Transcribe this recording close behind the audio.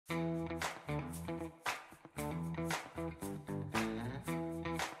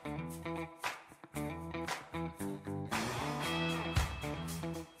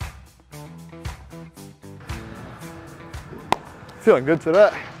Feeling good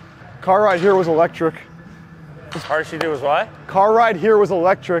today. Car ride here was electric. Hardest you did was what? Car ride here was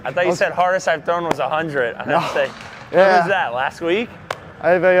electric. I thought you said hardest I've thrown was 100. I have to say, Yeah. when was that, last week? I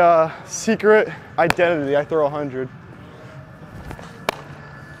have a secret identity. I throw 100.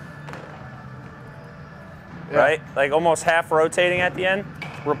 Yeah. Right? Like almost half rotating at the end.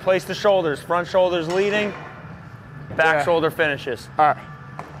 Replace the shoulders. Front shoulders leading, back shoulder finishes. All right.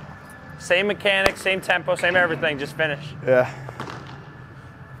 Same mechanics, same tempo, same everything, just finish. Yeah.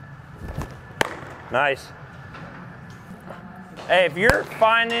 Nice. Hey, if you're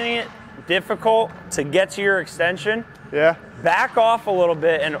finding it difficult to get to your extension, back off a little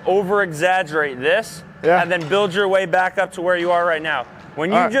bit and over-exaggerate this, and then build your way back up to where you are right now.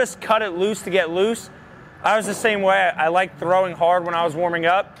 When you just cut it loose to get loose, I was the same way. I liked throwing hard when I was warming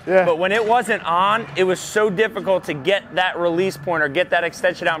up, but when it wasn't on, it was so difficult to get that release point or get that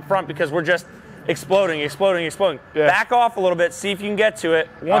extension out in front because we're just exploding, exploding, exploding. Back off a little bit, see if you can get to it.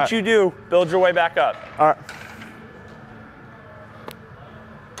 Once you do, build your way back up. All right.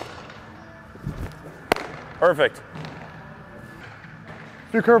 Perfect.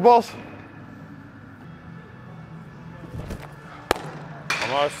 Few curveballs.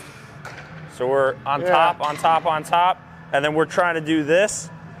 Almost. So we're on top, on top, on top, and then we're trying to do this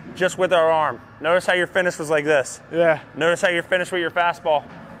just with our arm. Notice how your finish was like this. Notice how your finish with your fastball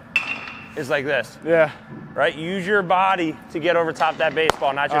is like this. Right? Use your body to get over top that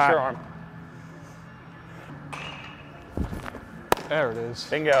baseball, not just your arm. There it is.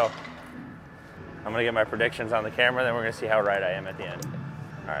 Bingo. I'm gonna get my predictions on the camera, then we're gonna see how right I am at the end.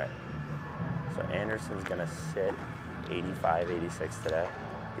 All right. So Anderson's gonna sit 85, 86 today.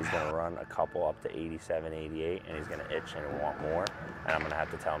 He's gonna run a couple up to 87, 88, and he's gonna itch and want more. And I'm gonna have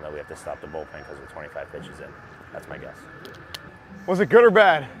to tell him that we have to stop the bullpen because we're 25 pitches in. That's my guess. Was it good or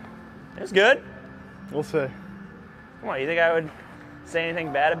bad? It was good. We'll see. Come on, you think I would say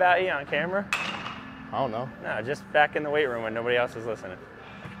anything bad about you on camera? I don't know. No, just back in the weight room when nobody else is listening.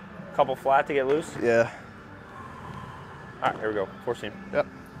 Couple flat to get loose? Yeah. All right, here we go. Four seam. Yep.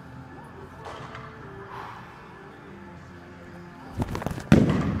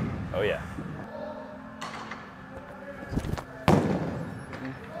 Oh, yeah.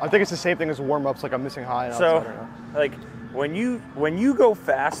 I think it's the same thing as warm-ups, like I'm missing high and so, outside right now. like, when you go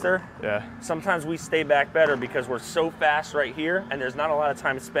faster, yeah, sometimes we stay back better because we're so fast right here, and there's not a lot of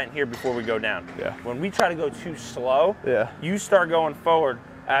time spent here before we go down. Yeah. When we try to go too slow, yeah, you start going forward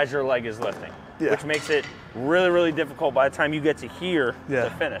as your leg is lifting, yeah, which makes it really, really difficult by the time you get to here to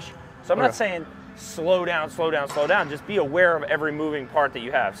finish. So I'm not saying slow down, slow down, slow down. Just be aware of every moving part that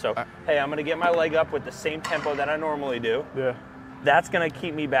you have. So, hey, I'm going to get my leg up with the same tempo that I normally do. Yeah. That's going to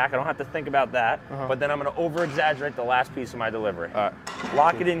keep me back. I don't have to think about that. But then I'm going to over-exaggerate the last piece of my delivery. All right.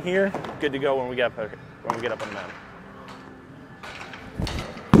 Lock it in here. Good to go when we get up on the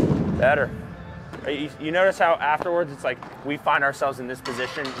mound. Better. You notice how afterwards it's like we find ourselves in this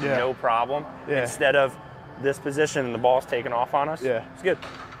position, no problem, instead of this position and the ball's taking off on us? Yeah. It's good.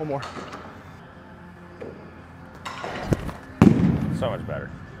 One more. So much better.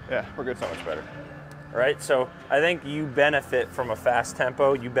 Yeah, we're good. So much better. Right? So I think you benefit from a fast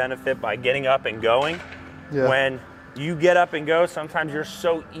tempo. You benefit by getting up and going. Yeah. When you get up and go, sometimes you're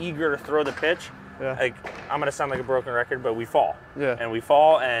so eager to throw the pitch. Yeah. Like, I'm going to sound like a broken record, but we fall. Yeah. And we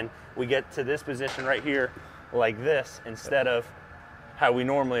fall and we get to this position right here like this instead of how we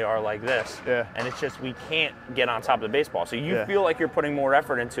normally are like this. Yeah. And it's just we can't get on top of the baseball. So you feel like you're putting more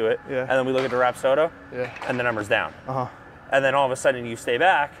effort into it. Yeah. And then we look at the Rapsodo and the number's down. And then all of a sudden you stay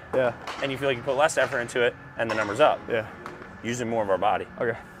back and you feel like you put less effort into it and the number's up. Yeah. Using more of our body.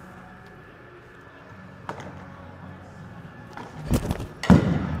 Okay.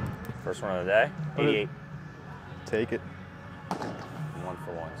 First one of the day, 88. Take it. 1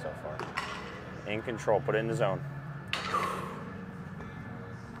 for 1 so far. In control, put it in the zone.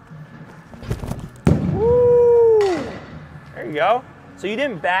 Woo! There you go. So you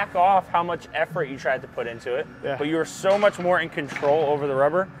didn't back off how much effort you tried to put into it, but you were so much more in control over the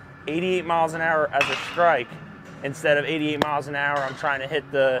rubber. 88 miles an hour as a strike instead of 88 miles an hour I'm trying to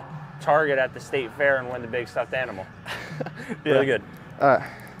hit the target at the state fair and win the big stuffed animal. Really good. All right.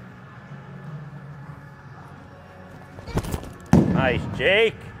 Nice,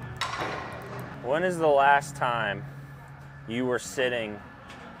 Jake. When is the last time you were sitting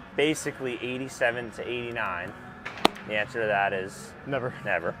basically 87 to 89? The answer to that is never.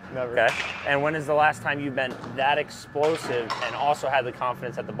 Never. Never. Okay. And when is the last time you've been that explosive and also had the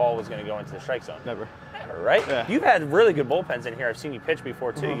confidence that the ball was going to go into the strike zone? Never. Never, right? Yeah. You've had really good bullpens in here. I've seen you pitch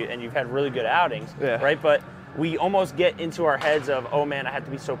before too, and you've had really good outings, right? But we almost get into our heads of, oh man, I have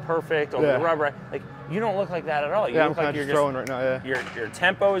to be so perfect over the rubber. Like, you don't look like that at all. You look I'm like you're just throwing right now. Your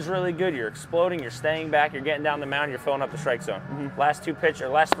tempo is really good. You're exploding. You're staying back. You're getting down the mound. You're filling up the strike zone. Last 3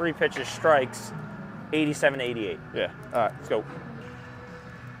 pitches, strikes, 87, 88. Yeah. All right, let's go.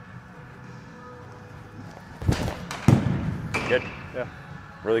 Good. Yeah.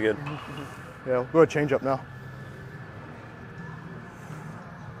 Really good. Yeah, we'll go change up now.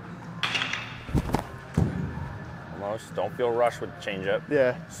 Almost. Don't feel rushed with the changeup.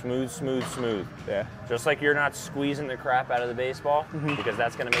 Yeah. Smooth, smooth, smooth. Yeah. Just like you're not squeezing the crap out of the baseball, because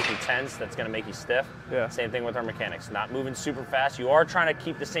that's going to make you tense, that's going to make you stiff. Yeah. Same thing with our mechanics. Not moving super fast. You are trying to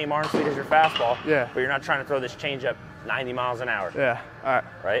keep the same arm speed as your fastball, but you're not trying to throw this changeup 90 miles an hour. Yeah. All right.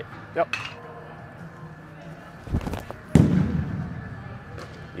 Right? Yep.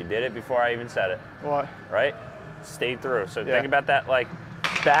 You did it before I even said it. What? Right? Stayed through. So think about that, like,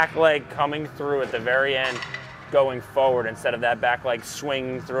 back leg coming through at the very end, going forward instead of that back leg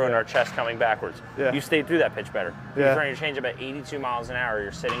swinging through and our chest coming backwards. You stayed through that pitch better. You're throwing your changeup at 82 miles an hour.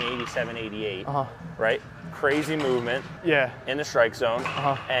 You're sitting 87, 88. Right? Crazy movement. In the strike zone.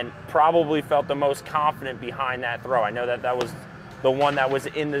 And probably felt the most confident behind that throw. I know that that was the one that was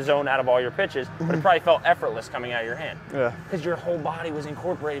in the zone out of all your pitches, but it probably felt effortless coming out of your hand. Because your whole body was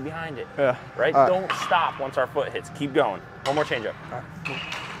incorporated behind it. Right? Don't stop once our foot hits. Keep going. One more changeup.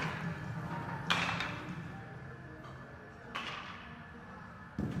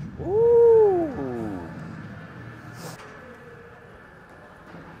 Ooh.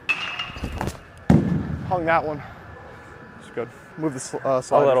 Hung that one. It's good. Move the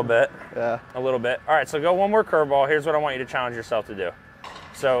slide. A little bit. Yeah. A little bit. All right, so go one more curveball. Here's what I want you to challenge yourself to do.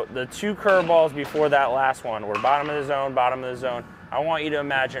 So the 2 curveballs before that last one were bottom of the zone, bottom of the zone. I want you to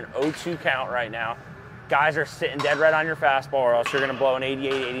imagine 0-2 count right now. Guys are sitting dead right on your fastball, or else you're going to blow an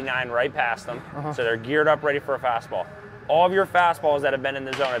 88, 89 right past them. So they're geared up, ready for a fastball. All of your fastballs that have been in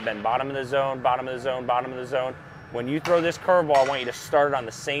the zone have been bottom of the zone, bottom of the zone, bottom of the zone. When you throw this curveball, I want you to start it on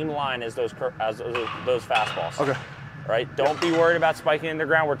the same line as those fastballs. Okay. Right? Don't be worried about spiking in the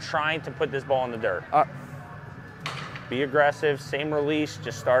ground. We're trying to put this ball in the dirt. Be aggressive, same release,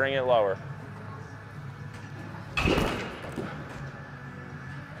 just starting it lower.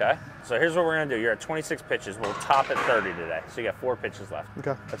 Okay? So here's what we're going to do. You're at 26 pitches. We'll top at 30 today. So you got 4 pitches left.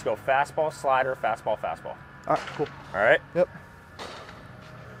 Okay. Let's go fastball, slider, fastball, fastball. All right, cool. All right? Yep.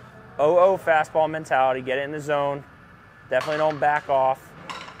 0-0 fastball mentality. Get it in the zone. Definitely don't back off.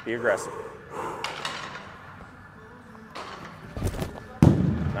 Be aggressive.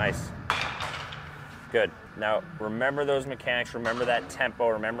 Nice. Good. Now, remember those mechanics. Remember that tempo.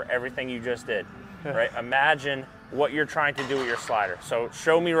 Remember everything you just did. Right? Imagine what you're trying to do with your slider. So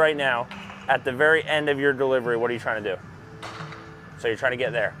show me right now, at the very end of your delivery, what are you trying to do? So you're trying to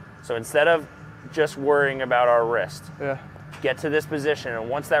get there. So instead of just worrying about our wrist, get to this position, and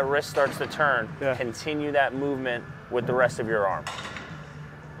once that wrist starts to turn, continue that movement with the rest of your arm.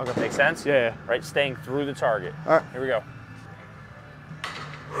 Okay. Make sense? Yeah. Right? Staying through the target. All right. Here we go.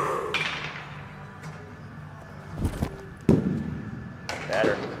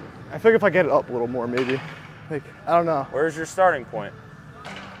 Better. I think if I get it up a little more, maybe. Like, I don't know. Where's your starting point?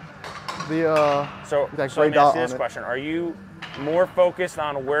 So let me ask you this question. Are you more focused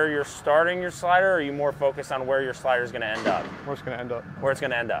on where you're starting your slider, or are you more focused on where your slider is going to end up? Where it's going to end up. Where it's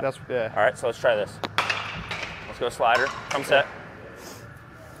going to end up. That's, yeah. All right, so let's try this. Let's go slider. Come set.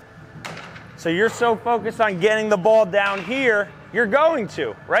 So you're so focused on getting the ball down here, you're going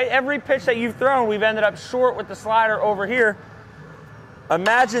to, right? Every pitch that you've thrown, we've ended up short with the slider over here.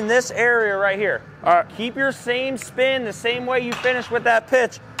 Imagine this area right here. All right. Keep your same spin the same way you finished with that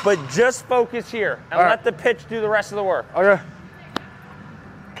pitch, but just focus here and let the pitch do the rest of the work. Okay.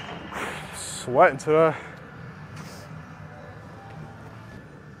 Sweating today.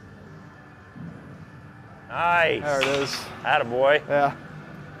 Nice. There it is. Attaboy. Yeah.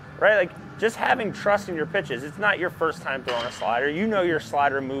 Right, like just having trust in your pitches. It's not your first time throwing a slider. You know your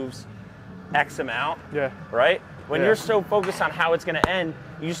slider moves X amount. Yeah. Right? When you're so focused on how it's going to end,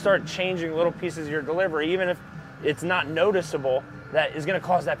 you start changing little pieces of your delivery, even if it's not noticeable, that is going to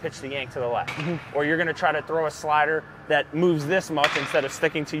cause that pitch to yank to the left. Or you're going to try to throw a slider that moves this much instead of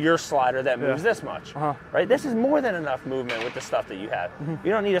sticking to your slider that moves this much. Right? This is more than enough movement with the stuff that you have.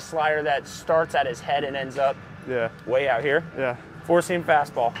 You don't need a slider that starts at his head and ends up way out here. Yeah. 4-seam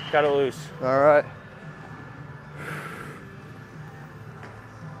fastball. Got it loose. All right.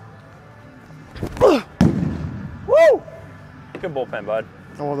 Woo! Good bullpen, bud.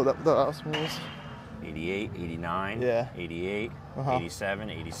 Oh, the last one was 88, 89, 88, 87,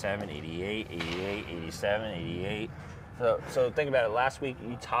 87, 88, 88, 87, 88. So think about it. Last week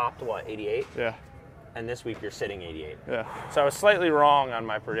you topped what, 88? Yeah. and this week you're sitting 88. Yeah. So I was slightly wrong on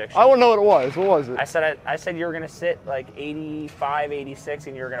my prediction. I don't know what it was. What was it? I said you were going to sit like 85, 86,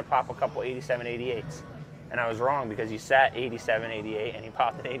 and you were going to pop a couple 87, 88s. And I was wrong because you sat 87, 88, and you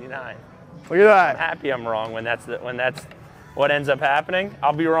popped an 89. Look at that. I'm happy I'm wrong when that's what ends up happening.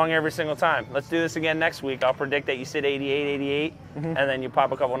 I'll be wrong every single time. Let's do this again next week. I'll predict that you sit 88, 88, and then you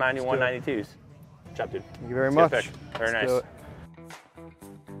pop a couple 91, 92s. Good job, dude. Thank you very much. Very nice.